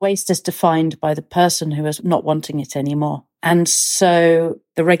Waste is defined by the person who is not wanting it anymore. And so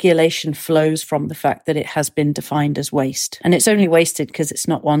the regulation flows from the fact that it has been defined as waste. And it's only wasted because it's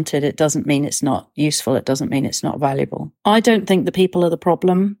not wanted. It doesn't mean it's not useful. It doesn't mean it's not valuable. I don't think the people are the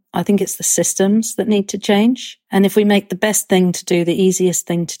problem. I think it's the systems that need to change. And if we make the best thing to do, the easiest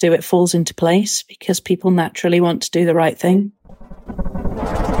thing to do, it falls into place because people naturally want to do the right thing.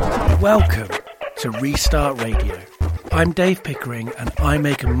 Welcome to Restart Radio. I'm Dave Pickering and I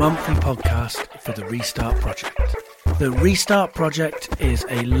make a monthly podcast for the Restart Project. The Restart Project is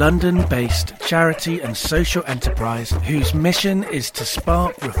a London-based charity and social enterprise whose mission is to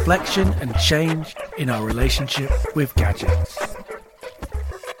spark reflection and change in our relationship with gadgets.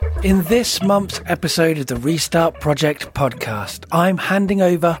 In this month's episode of the Restart Project podcast, I'm handing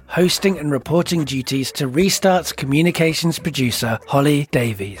over hosting and reporting duties to Restart's communications producer, Holly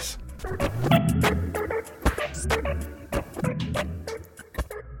Davies.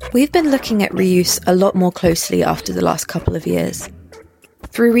 We've been looking at reuse a lot more closely after the last couple of years.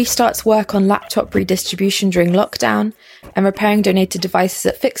 Through Restart's work on laptop redistribution during lockdown and repairing donated devices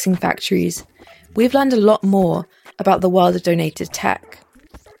at fixing factories, we've learned a lot more about the world of donated tech.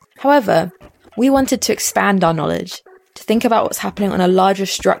 However, we wanted to expand our knowledge, to think about what's happening on a larger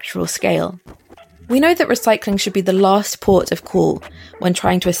structural scale. We know that recycling should be the last port of call when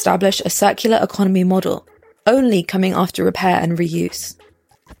trying to establish a circular economy model, only coming after repair and reuse.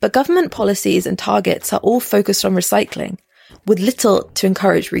 But government policies and targets are all focused on recycling, with little to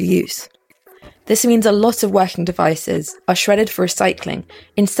encourage reuse. This means a lot of working devices are shredded for recycling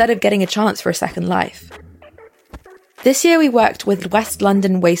instead of getting a chance for a second life. This year we worked with West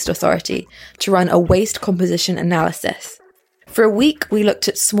London Waste Authority to run a waste composition analysis. For a week we looked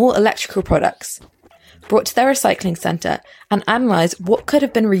at small electrical products, brought to their recycling centre and analysed what could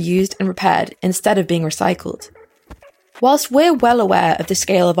have been reused and repaired instead of being recycled. Whilst we're well aware of the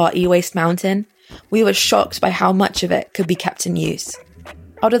scale of our e-waste mountain, we were shocked by how much of it could be kept in use.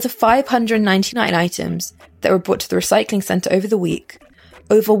 Out of the 599 items that were brought to the recycling centre over the week,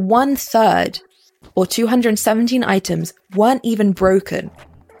 over 1/3, or 217 items, weren't even broken.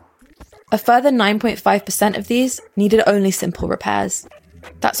 A further 9.5% of these needed only simple repairs.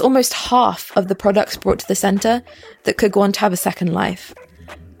 That's almost half of the products brought to the centre that could go on to have a second life.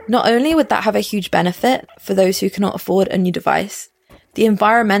 Not only would that have a huge benefit for those who cannot afford a new device, the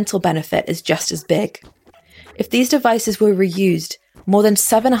environmental benefit is just as big. If these devices were reused, more than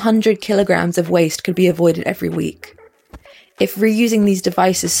 700 kilograms of waste could be avoided every week. If reusing these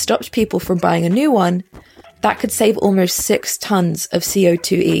devices stopped people from buying a new one, that could save almost 6 tons of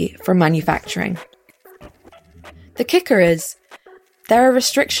CO2e from manufacturing. The kicker is, there are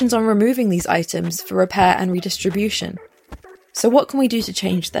restrictions on removing these items for repair and redistribution. So what can we do to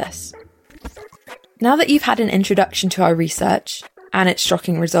change this? Now that you've had an introduction to our research and its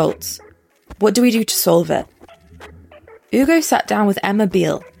shocking results, what do we do to solve it? Ugo sat down with Emma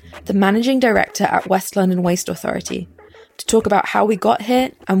Beale, the Managing Director at West London Waste Authority, to talk about how we got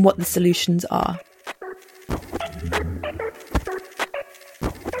here and what the solutions are.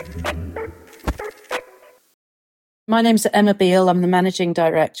 My name's Emma Beale. I'm the Managing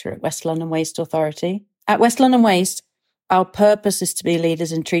Director at West London Waste Authority. At West London Waste, our purpose is to be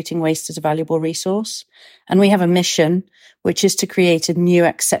leaders in treating waste as a valuable resource. And we have a mission, which is to create a new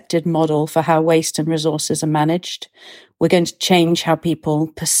accepted model for how waste and resources are managed. We're going to change how people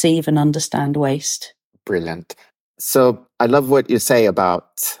perceive and understand waste. Brilliant. So I love what you say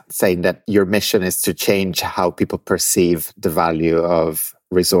about saying that your mission is to change how people perceive the value of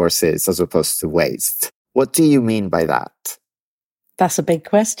resources as opposed to waste. What do you mean by that? That's a big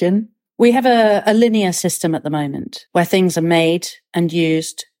question. We have a linear system at the moment where things are made and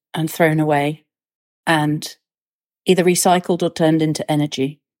used and thrown away and either recycled or turned into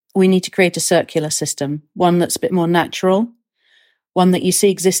energy. We need to create a circular system, one that's a bit more natural, one that you see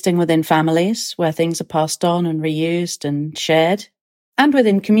existing within families where things are passed on and reused and shared, and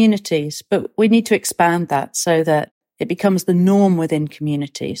within communities. But we need to expand that so that it becomes the norm within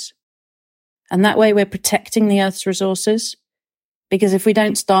communities. And that way we're protecting the Earth's resources. Because if we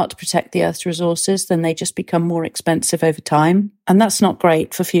don't start to protect the Earth's resources, then they just become more expensive over time. And that's not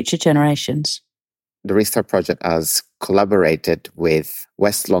great for future generations. The Restart Project has collaborated with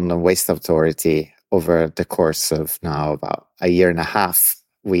West London Waste Authority over the course of now about a year and a half.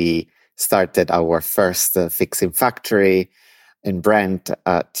 We started our first fixing factory in Brent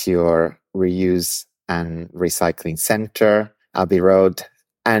at your reuse and recycling centre, Abbey Road.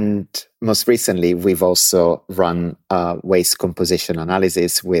 And most recently, we've also run a waste composition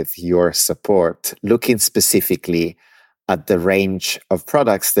analysis with your support, looking specifically at the range of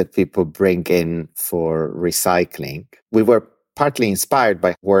products that people bring in for recycling. We were partly inspired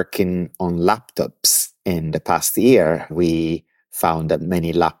by working on laptops in the past year. We found that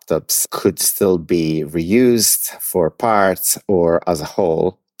many laptops could still be reused for parts or as a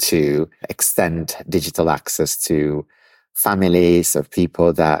whole to extend digital access to families or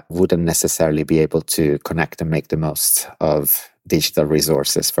people that wouldn't necessarily be able to connect and make the most of digital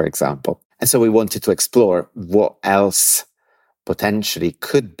resources, for example. And so we wanted to explore what else potentially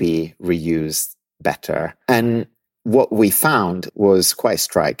could be reused better. And what we found was quite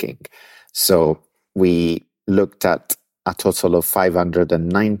striking. So we looked at a total of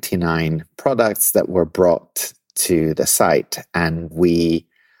 599 products that were brought to the site. And we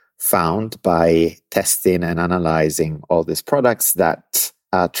found by testing and analyzing all these products that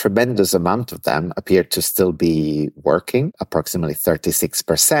a tremendous amount of them appeared to still be working, approximately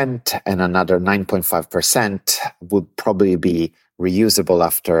 36%, and another 9.5% would probably be reusable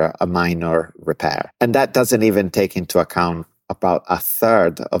after a minor repair. And that doesn't even take into account about a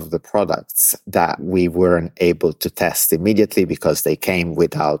third of the products that we weren't able to test immediately because they came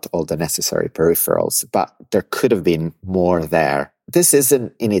without all the necessary peripherals. But there could have been more there. This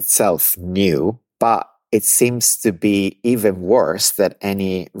isn't in itself new, but it seems to be even worse than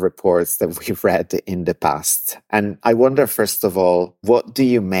any reports that we've read in the past. And I wonder, first of all, what do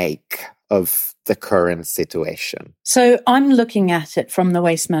you make of the current situation? So I'm looking at it from the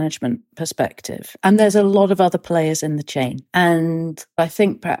waste management perspective, and there's a lot of other players in the chain. And I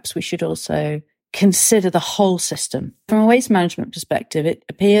think perhaps we should also consider the whole system. From a waste management perspective, it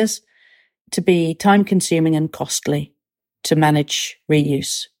appears to be time-consuming and costly to manage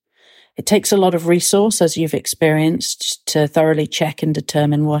reuse. It takes a lot of resource, as you've experienced, to thoroughly check and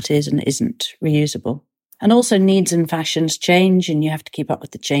determine what is and isn't reusable. And also needs and fashions change, and you have to keep up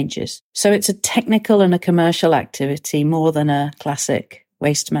with the changes. So it's a technical and a commercial activity more than a classic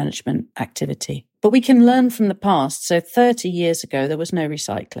waste management activity. But we can learn from the past. So 30 years ago, there was no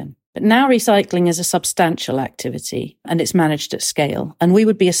recycling. But now recycling is a substantial activity and it's managed at scale. And we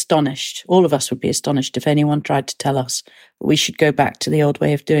would be astonished, all of us would be astonished if anyone tried to tell us that we should go back to the old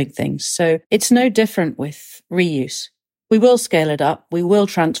way of doing things. So it's no different with reuse. We will scale it up, we will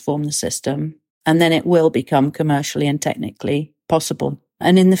transform the system, and then it will become commercially and technically possible.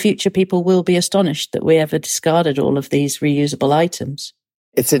 And in the future, people will be astonished that we ever discarded all of these reusable items.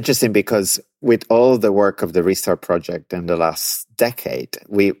 It's interesting because with all the work of the Restart Project in the last decade,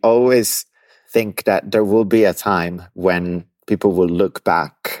 we always think that there will be a time when people will look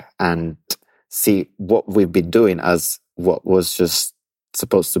back and see what we've been doing as what was just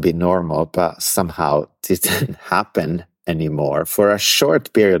supposed to be normal, but somehow didn't happen anymore for a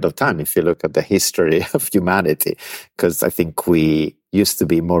short period of time, if you look at the history of humanity, because I think we used to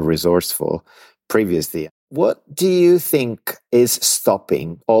be more resourceful previously. What do you think is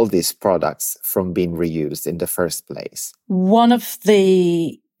stopping all these products from being reused in the first place? One of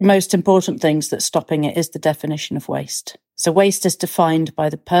the most important things that's stopping it is the definition of waste. So waste is defined by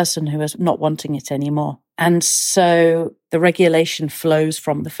the person who is not wanting it anymore. And so the regulation flows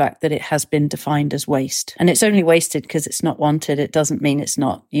from the fact that it has been defined as waste. And it's only wasted because it's not wanted. It doesn't mean it's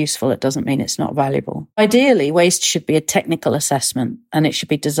not useful. It doesn't mean it's not valuable. Ideally, waste should be a technical assessment and it should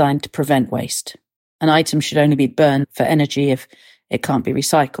be designed to prevent waste. An item should only be burned for energy if it can't be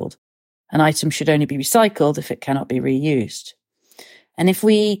recycled. An item should only be recycled if it cannot be reused. And if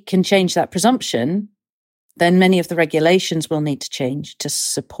we can change that presumption, then many of the regulations will need to change to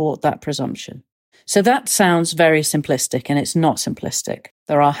support that presumption. So that sounds very simplistic, and it's not simplistic.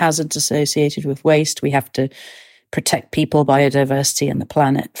 There are hazards associated with waste. We have to protect people, biodiversity, and the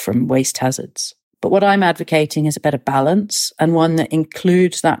planet from waste hazards. But what I'm advocating is a better balance and one that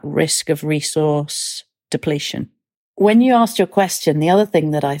includes that risk of resource depletion. When you asked your question, the other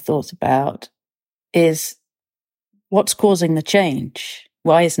thing that I thought about is what's causing the change?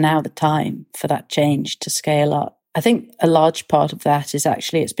 Why is now the time for that change to scale up? I think a large part of that is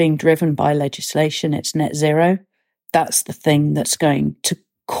actually it's being driven by legislation. It's net zero. That's the thing that's going to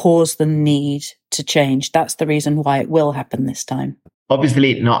cause the need to change. That's the reason why it will happen this time.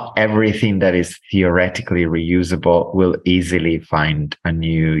 Obviously, not everything that is theoretically reusable will easily find a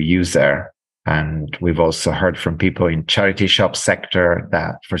new user. And we've also heard from people in charity shop sector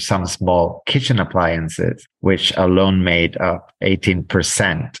that for some small kitchen appliances, which alone made up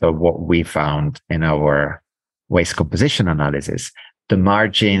 18% of what we found in our waste composition analysis, the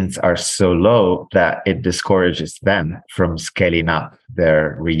margins are so low that it discourages them from scaling up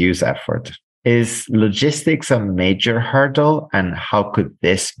their reuse effort. Is logistics a major hurdle, and how could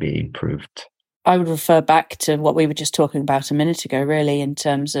this be improved? I would refer back to what we were just talking about a minute ago, really, in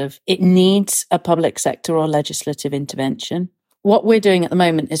terms of it needs a public sector or legislative intervention. What we're doing at the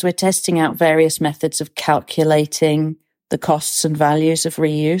moment is we're testing out various methods of calculating the costs and values of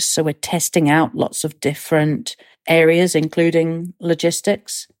reuse. So we're testing out lots of different areas, including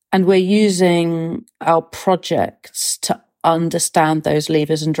logistics. And we're using our projects to understand those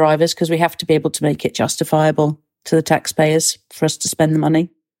levers and drivers, because we have to be able to make it justifiable to the taxpayers for us to spend the money.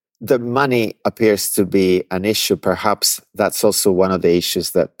 The money appears to be an issue. Perhaps that's also one of the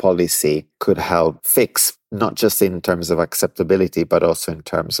issues that policy could help fix, not just in terms of acceptability, but also in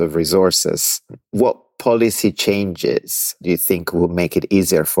terms of resources. What policy changes do you think will make it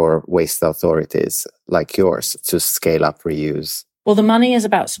easier for waste authorities like yours to scale up reuse? Well, the money is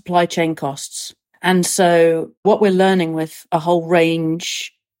about supply chain costs. And so what we're learning with a whole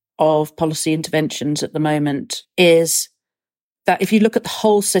range of policy interventions at the moment is that if you look at the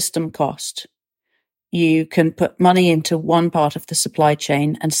whole system cost, you can put money into one part of the supply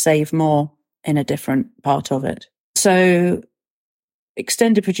chain and save more in a different part of it. So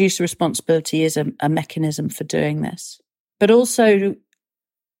extended producer responsibility is a mechanism for doing this. But also,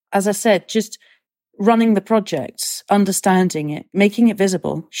 as I said, just running the projects, understanding it, making it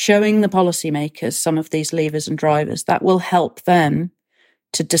visible, showing the policymakers some of these levers and drivers, that will help them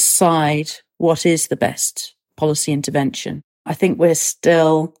to decide what is the best policy intervention. I think we're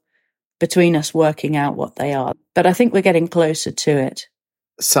still between us working out what they are, but I think we're getting closer to it.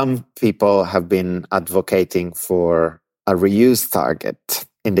 Some people have been advocating for a reuse target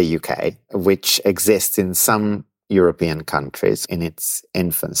in the UK, which exists in some European countries, in its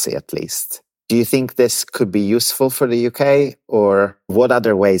infancy at least. Do you think this could be useful for the UK, or what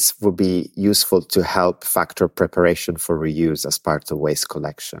other ways would be useful to help factor preparation for reuse as part of waste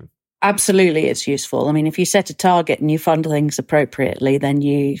collection? Absolutely, it's useful. I mean, if you set a target and you fund things appropriately, then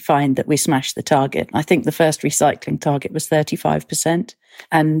you find that we smash the target. I think the first recycling target was 35%,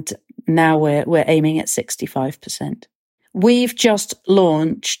 and now we're aiming at 65%. We've just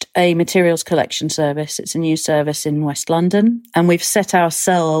launched a materials collection service. It's a new service in West London, and we've set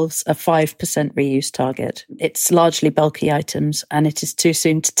ourselves a 5% reuse target. It's largely bulky items, and it is too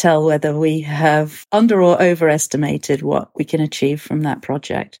soon to tell whether we have under or overestimated what we can achieve from that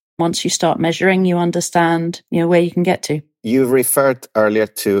project. Once you start measuring, you understand, where you can get to. You referred earlier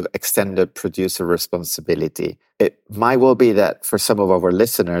to extended producer responsibility. It might well be that for some of our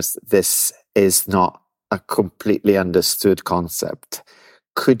listeners, this is not a completely understood concept.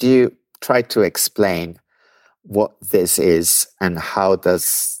 Could you try to explain what this is and how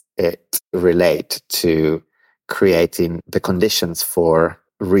does it relate to creating the conditions for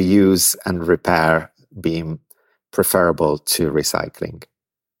reuse and repair being preferable to recycling?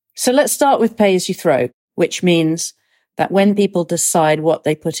 So let's start with pay as you throw, which means that when people decide what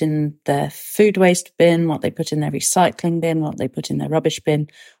they put in their food waste bin, what they put in their recycling bin, what they put in their rubbish bin,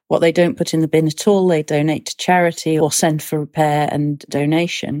 what they don't put in the bin at all, they donate to charity or send for repair and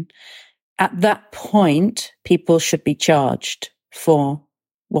donation. At that point, people should be charged for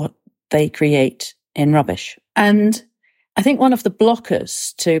what they create in rubbish. And I think one of the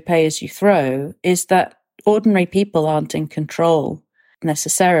blockers to pay as you throw is that ordinary people aren't in control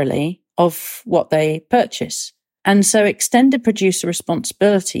necessarily of what they purchase. And so extended producer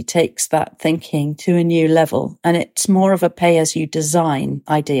responsibility takes that thinking to a new level, and it's more of a pay-as-you-design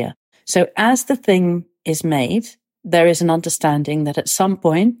idea. So as the thing is made, there is an understanding that at some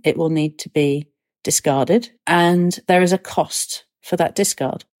point it will need to be discarded, and there is a cost for that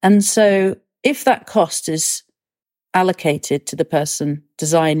discard. And so if that cost is allocated to the person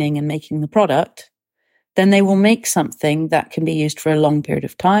designing and making the product, then they will make something that can be used for a long period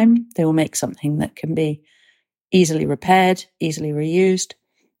of time. They will make something that can be easily repaired, easily reused.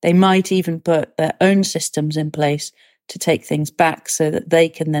 They might even put their own systems in place to take things back so that they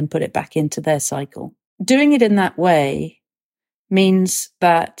can then put it back into their cycle. Doing it in that way means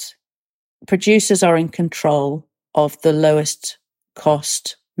that producers are in control of the lowest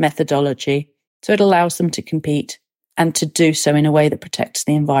cost methodology. So it allows them to compete and to do so in a way that protects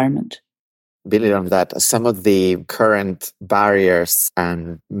the environment. Building on that, some of the current barriers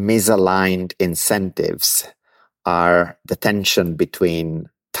and misaligned incentives are the tension between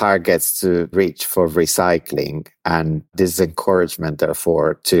targets to reach for recycling and this encouragement,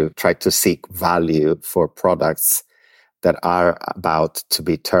 therefore, to try to seek value for products that are about to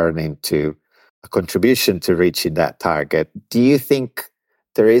be turned into a contribution to reaching that target. Do you think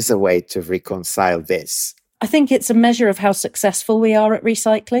there is a way to reconcile this? I think it's a measure of how successful we are at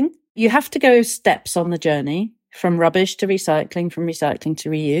recycling. You have to go steps on the journey from rubbish to recycling, from recycling to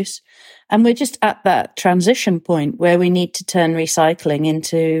reuse. And we're just at that transition point where we need to turn recycling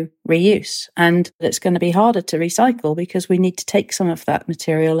into reuse. And it's going to be harder to recycle because we need to take some of that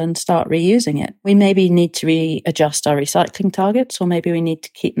material and start reusing it. We maybe need to readjust our recycling targets, or maybe we need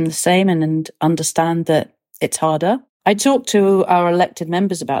to keep them the same and understand that it's harder. I talk to our elected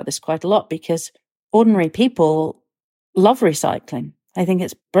members about this quite a lot because ordinary people love recycling. They think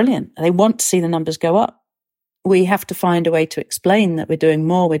it's brilliant. They want to see the numbers go up. We have to find a way to explain that we're doing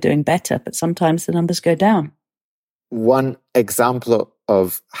more, we're doing better, but sometimes the numbers go down. One example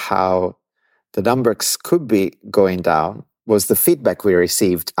of how the numbers could be going down was the feedback we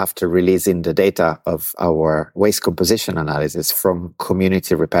received after releasing the data of our waste composition analysis from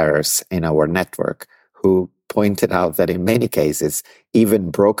community repairers in our network, who pointed out that in many cases,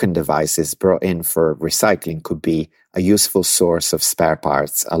 even broken devices brought in for recycling could be a useful source of spare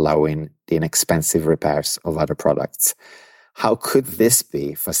parts, allowing the inexpensive repairs of other products. How could this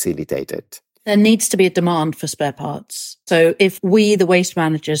be facilitated? There needs to be a demand for spare parts. So if we, the waste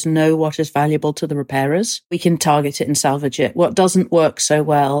managers, know what is valuable to the repairers, we can target it and salvage it. What doesn't work so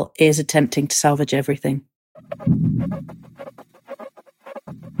well is attempting to salvage everything.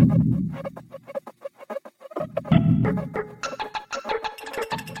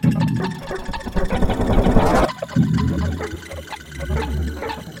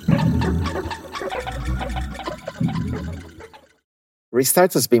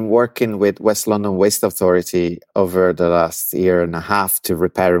 Restart has been working with West London Waste Authority over the last year and a half to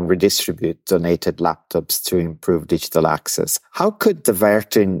repair and redistribute donated laptops to improve digital access. How could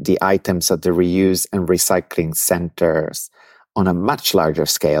diverting the items at the reuse and recycling centres on a much larger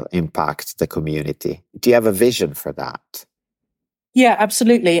scale impact the community? Do you have a vision for that? Yeah,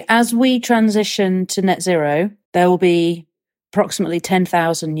 absolutely. As we transition to net zero, there will be approximately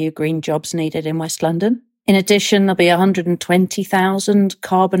 10,000 new green jobs needed in West London. In addition, there'll be 120,000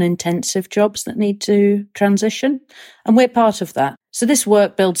 carbon-intensive jobs that need to transition, and we're part of that. So this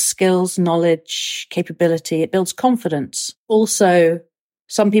work builds skills, knowledge, capability. It builds confidence. Also,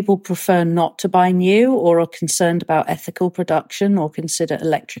 some people prefer not to buy new or are concerned about ethical production or consider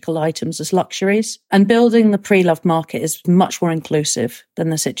electrical items as luxuries. And building the pre-loved market is much more inclusive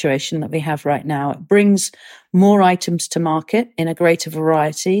than the situation that we have right now. It brings more items to market in a greater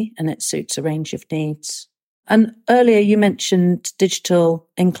variety, and it suits a range of needs. And earlier you mentioned digital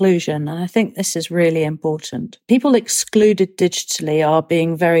inclusion, and I think this is really important. People excluded digitally are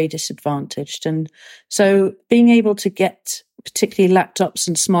being very disadvantaged. And so being able to get particularly laptops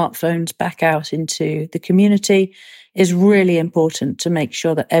and smartphones back out into the community is really important to make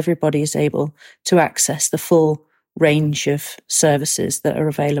sure that everybody is able to access the full range of services that are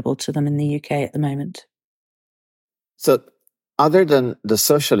available to them in the UK at the moment. So other than the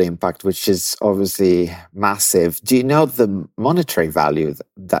social impact, which is obviously massive, do you know the monetary value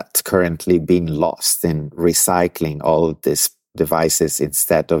that's currently being lost in recycling all of these devices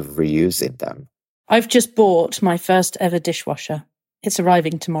instead of reusing them? I've just bought my first ever dishwasher. It's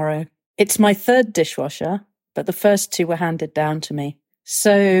arriving tomorrow. It's my third dishwasher, but the first two were handed down to me.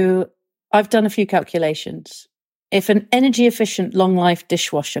 So I've done a few calculations. If an energy efficient long life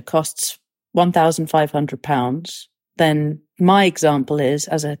dishwasher costs £1,500, then my example is,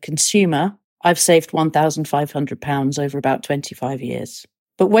 as a consumer, I've saved £1,500 over about 25 years.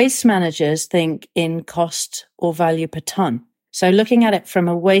 But waste managers think in cost or value per tonne. So looking at it from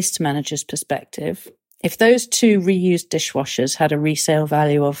a waste manager's perspective, if those two reused dishwashers had a resale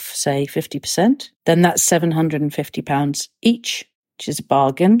value of, say, 50%, then that's £750 each, which is a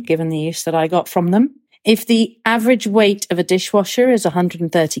bargain given the use that I got from them. If the average weight of a dishwasher is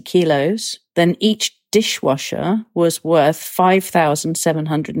 130 kilos, then each dishwasher was worth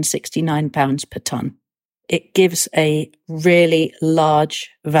 £5,769 per tonne. It gives a really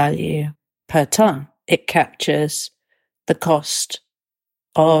large value per tonne. It captures the cost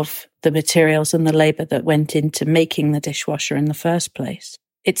of the materials and the labour that went into making the dishwasher in the first place.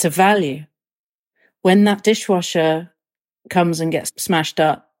 It's a value. When that dishwasher comes and gets smashed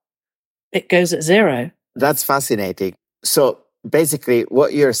up, it goes at zero. That's fascinating. So basically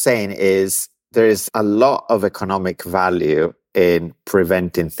what you're saying is there is a lot of economic value in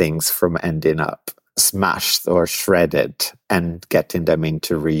preventing things from ending up smashed or shredded and getting them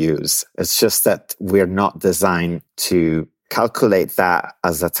into reuse. It's just that we're not designed to calculate that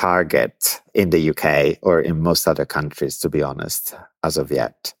as a target in the UK or in most other countries, to be honest, as of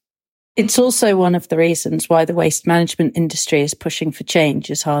yet. It's also one of the reasons why the waste management industry is pushing for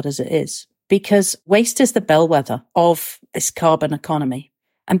change as hard as it is, because waste is the bellwether of this carbon economy.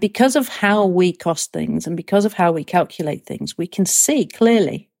 And because of how we cost things and because of how we calculate things, we can see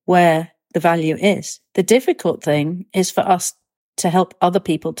clearly where the value is. The difficult thing is for us to help other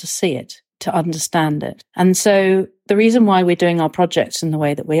people to see it, to understand it. And so the reason why we're doing our projects in the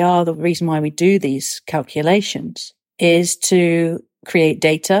way that we are, the reason why we do these calculations is to create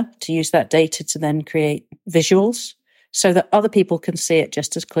data, to use that data to then create visuals so that other people can see it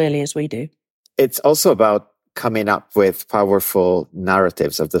just as clearly as we do. It's also about coming up with powerful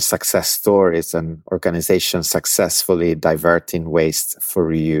narratives of the success stories and organizations successfully diverting waste for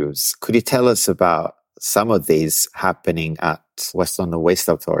reuse. Could you tell us about some of these happening at West London Waste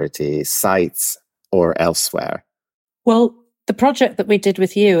Authority sites or elsewhere? Well, the project that we did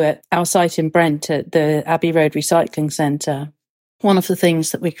with you at our site in Brent at the Abbey Road Recycling Centre, one of the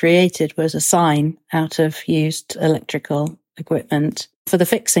things that we created was a sign out of used electrical equipment for the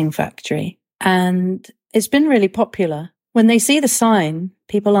fixing factory. And it's been really popular. When they see the sign,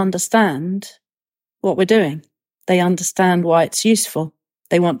 people understand what we're doing. They understand why it's useful.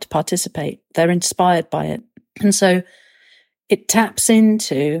 They want to participate. They're inspired by it. And so it taps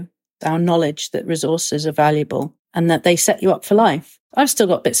into our knowledge that resources are valuable and that they set you up for life. I've still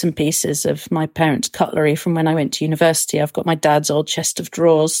got bits and pieces of my parents' cutlery from when I went to university. I've got my dad's old chest of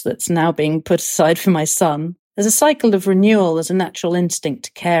drawers that's now being put aside for my son. There's a cycle of renewal. There's a natural instinct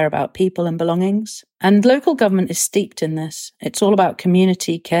to care about people and belongings. And local government is steeped in this. It's all about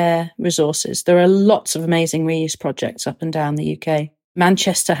community care, resources. There are lots of amazing reuse projects up and down the UK.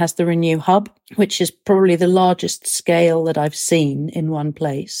 Manchester has the Renew Hub, which is probably the largest scale that I've seen in one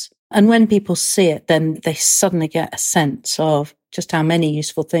place. And when people see it, then they suddenly get a sense of just how many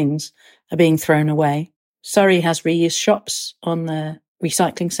useful things are being thrown away. Surrey has reuse shops on the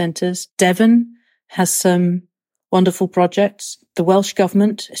recycling centres. Devon has some wonderful projects. The Welsh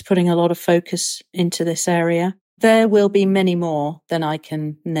Government is putting a lot of focus into this area. There will be many more than I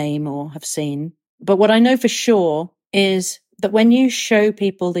can name or have seen. But what I know for sure is that when you show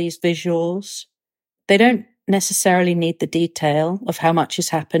people these visuals, they don't necessarily need the detail of how much is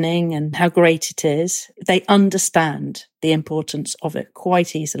happening and how great it is. They understand the importance of it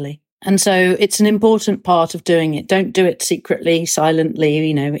quite easily. And so it's an important part of doing it. Don't do it secretly, silently,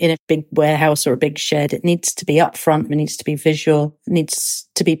 in a big warehouse or a big shed. It needs to be upfront. It needs to be visual. It needs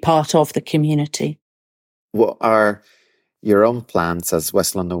to be part of the community. What are your own plans as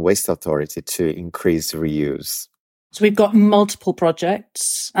West London Waste Authority to increase reuse? So we've got multiple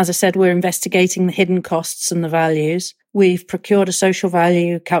projects. As I said, we're investigating the hidden costs and the values. We've procured a social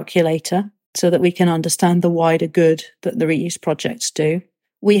value calculator so that we can understand the wider good that the reuse projects do.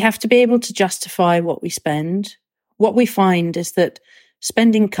 We have to be able to justify what we spend. What we find is that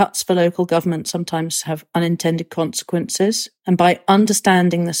spending cuts for local government sometimes have unintended consequences. And by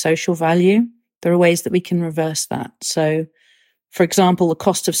understanding the social value, there are ways that we can reverse that. So, for example, the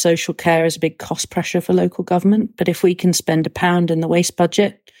cost of social care is a big cost pressure for local government. But if we can spend £1 in the waste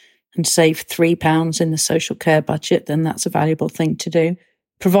budget and save £3 in the social care budget, then that's a valuable thing to do.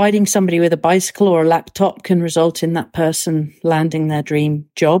 Providing somebody with a bicycle or a laptop can result in that person landing their dream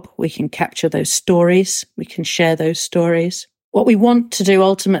job. We can capture those stories. We can share those stories. What we want to do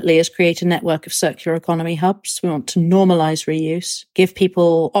ultimately is create a network of circular economy hubs. We want to normalize reuse, give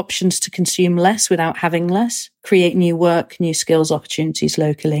people options to consume less without having less, create new work, new skills opportunities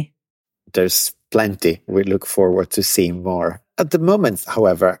locally. There's plenty. We look forward to seeing more. At the moment,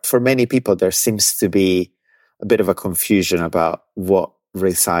 however, for many people, there seems to be a bit of a confusion about what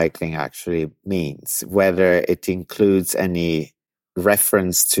recycling actually means, whether it includes any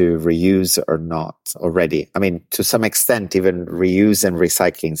reference to reuse or not already. I mean, to some extent, even reuse and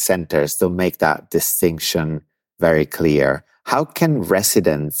recycling centers don't make that distinction very clear. How can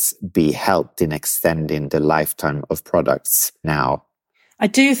residents be helped in extending the lifetime of products now? I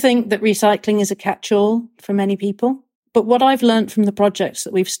do think that recycling is a catch-all for many people. But what I've learned from the projects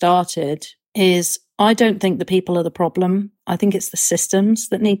that we've started is I don't think the people are the problem. I think it's the systems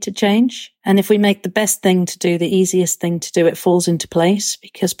that need to change. And if we make the best thing to do, the easiest thing to do, it falls into place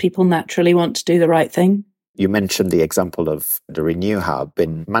because people naturally want to do the right thing. You mentioned the example of the Renew Hub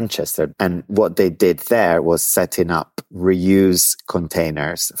in Manchester. And what they did there was setting up reuse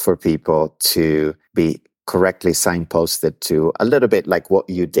containers for people to be correctly signposted to, a little bit like what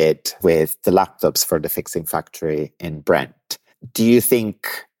you did with the laptops for the fixing factory in Brent. Do you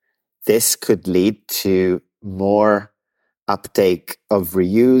think this could lead to more uptake of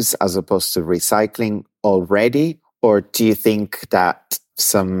reuse as opposed to recycling already? Or do you think that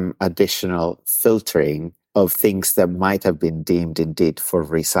some additional filtering of things that might have been deemed indeed for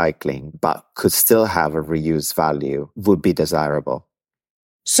recycling but could still have a reuse value would be desirable?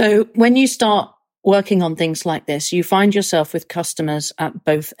 So when you start working on things like this, you find yourself with customers at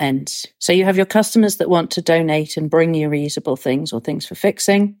both ends. So you have your customers that want to donate and bring you reusable things or things for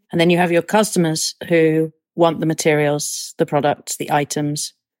fixing. And then you have your customers who want the materials, the products, the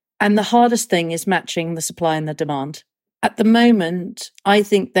items. And the hardest thing is matching the supply and the demand. At the moment, I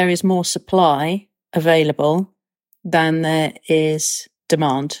think there is more supply available than there is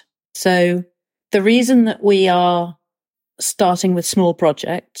demand. So the reason that we are starting with small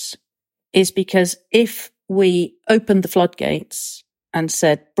projects is because if we opened the floodgates and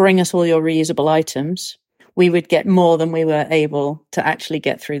said, bring us all your reusable items, we would get more than we were able to actually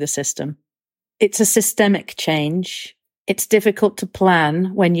get through the system. It's a systemic change. It's difficult to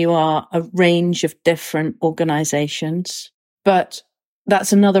plan when you are a range of different organizations, but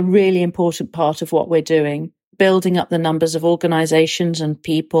that's another really important part of what we're doing, building up the numbers of organizations and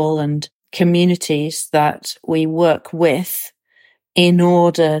people and communities that we work with in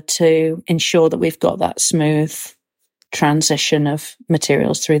order to ensure that we've got that smooth transition of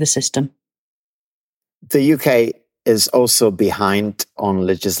materials through the system. The UK is also behind on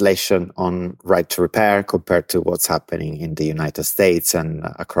legislation on right to repair compared to what's happening in the United States and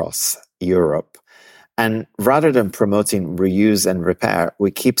across Europe. And rather than promoting reuse and repair,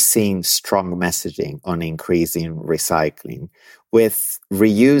 we keep seeing strong messaging on increasing recycling, with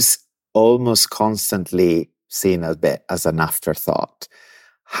reuse almost constantly seen a bit as an afterthought.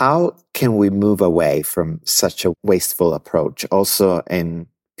 How can we move away from such a wasteful approach, also in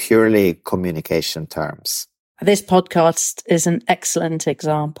purely communication terms? This podcast is an excellent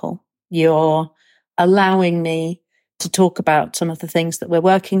example. You're allowing me to talk about some of the things that we're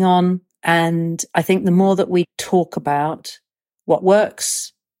working on. And I think the more that we talk about what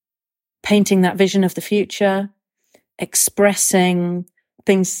works, painting that vision of the future, expressing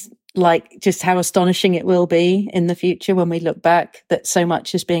things like just how astonishing it will be in the future when we look back that so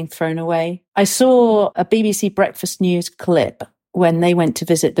much is being thrown away. I saw a BBC Breakfast News clip when they went to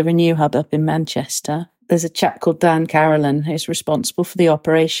visit the Renew Hub up in Manchester. There's a chap called Dan Carolan who's responsible for the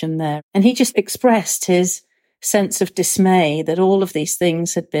operation there. And he just expressed his sense of dismay that all of these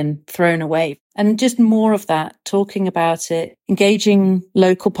things had been thrown away. And just more of that, talking about it, engaging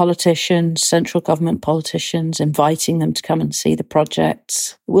local politicians, central government politicians, inviting them to come and see the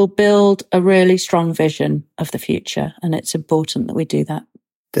projects. We'll build a really strong vision of the future, and it's important that we do that.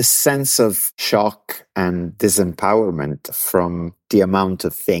 The sense of shock and disempowerment from the amount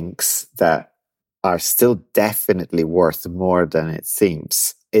of things that are still definitely worth more than it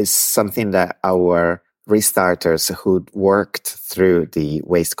seems is something that our restarters who'd worked through the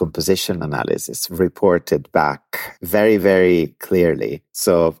waste composition analysis reported back very, very clearly.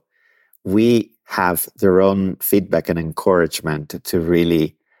 So we have their own feedback and encouragement to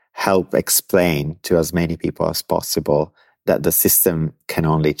really help explain to as many people as possible that the system can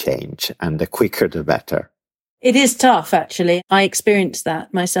only change, and the quicker the better. It is tough, actually. I experienced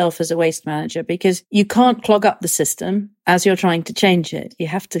that myself as a waste manager because you can't clog up the system as you're trying to change it. You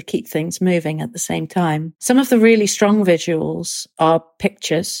have to keep things moving at the same time. Some of the really strong visuals are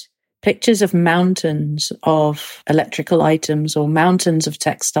pictures of mountains of electrical items or mountains of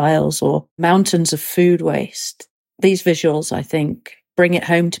textiles or mountains of food waste. These visuals, I think, bring it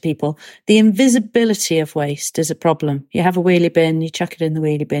home to people. The invisibility of waste is a problem. You have a wheelie bin, you chuck it in the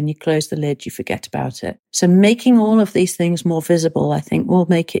wheelie bin, you close the lid, you forget about it. So making all of these things more visible, I think, will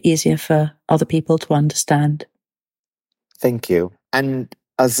make it easier for other people to understand. Thank you. And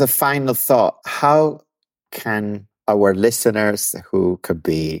as a final thought, how can our listeners, who could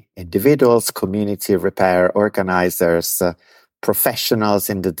be individuals, community repair organizers, professionals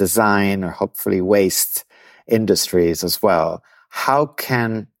in the design or hopefully waste industries as well, how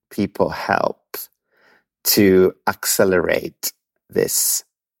can people help to accelerate this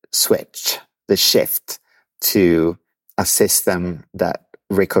switch, the shift to a system that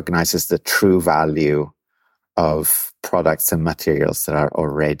recognizes the true value of products and materials that are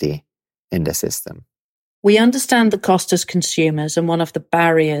already in the system? We understand the cost as consumers, and one of the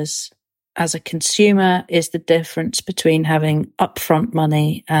barriers as a consumer is the difference between having upfront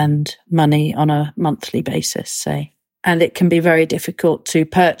money and money on a monthly basis, say. And it can be very difficult to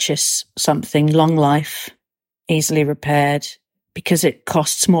purchase something long life, easily repaired, because it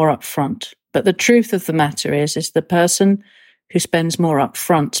costs more upfront. But the truth of the matter is the person who spends more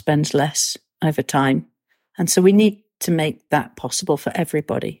upfront spends less over time. And so we need to make that possible for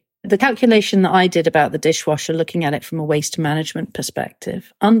everybody. The calculation that I did about the dishwasher, looking at it from a waste management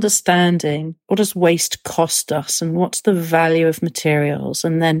perspective, understanding what does waste cost us and what's the value of materials,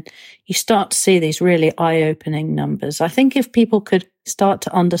 and then you start to see these really eye-opening numbers. I think if people could start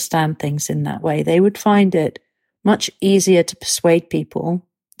to understand things in that way, they would find it much easier to persuade people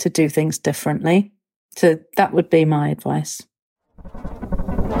to do things differently. So that would be my advice.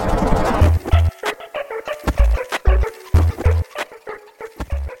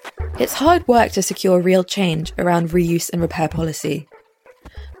 It's hard work to secure real change around reuse and repair policy.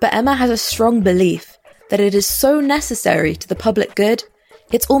 But Emma has a strong belief that it is so necessary to the public good,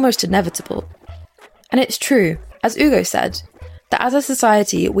 it's almost inevitable. And it's true, as Ugo said, that as a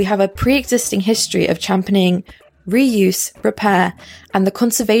society we have a pre-existing history of championing reuse, repair, and the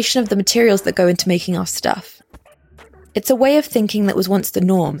conservation of the materials that go into making our stuff. It's a way of thinking that was once the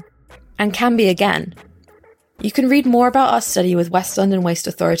norm, and can be again. You can read more about our study with West London Waste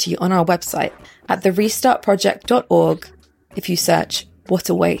Authority on our website at therestartproject.org if you search "What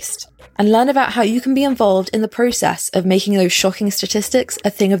a Waste," and learn about how you can be involved in the process of making those shocking statistics a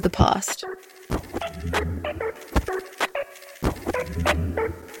thing of the past.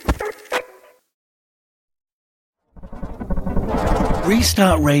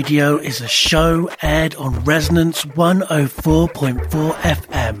 Restart Radio is a show aired on Resonance 104.4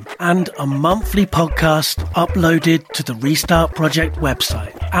 FM and a monthly podcast uploaded to the Restart Project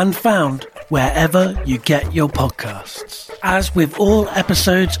website and found wherever you get your podcasts. As with all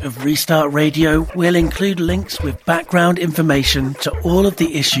episodes of Restart Radio, we'll include links with background information to all of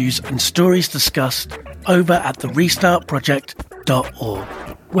the issues and stories discussed over at therestartproject.org,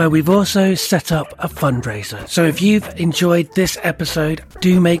 where we've also set up a fundraiser. So if you've enjoyed this episode,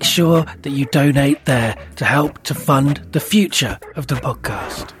 do make sure that you donate there to help to fund the future of the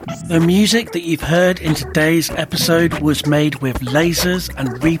podcast. The music that you've heard in today's episode was made with lasers and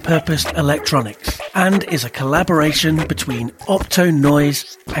repurposed electronics and is a collaboration between Opto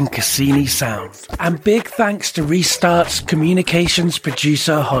Noise and Cassini Sound. And big thanks to Restart's communications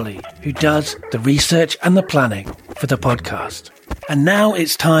producer Holly, who does the research and the planning for the podcast. And now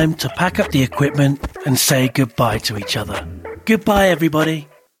it's time to pack up the equipment and say goodbye to each other. Goodbye, everybody.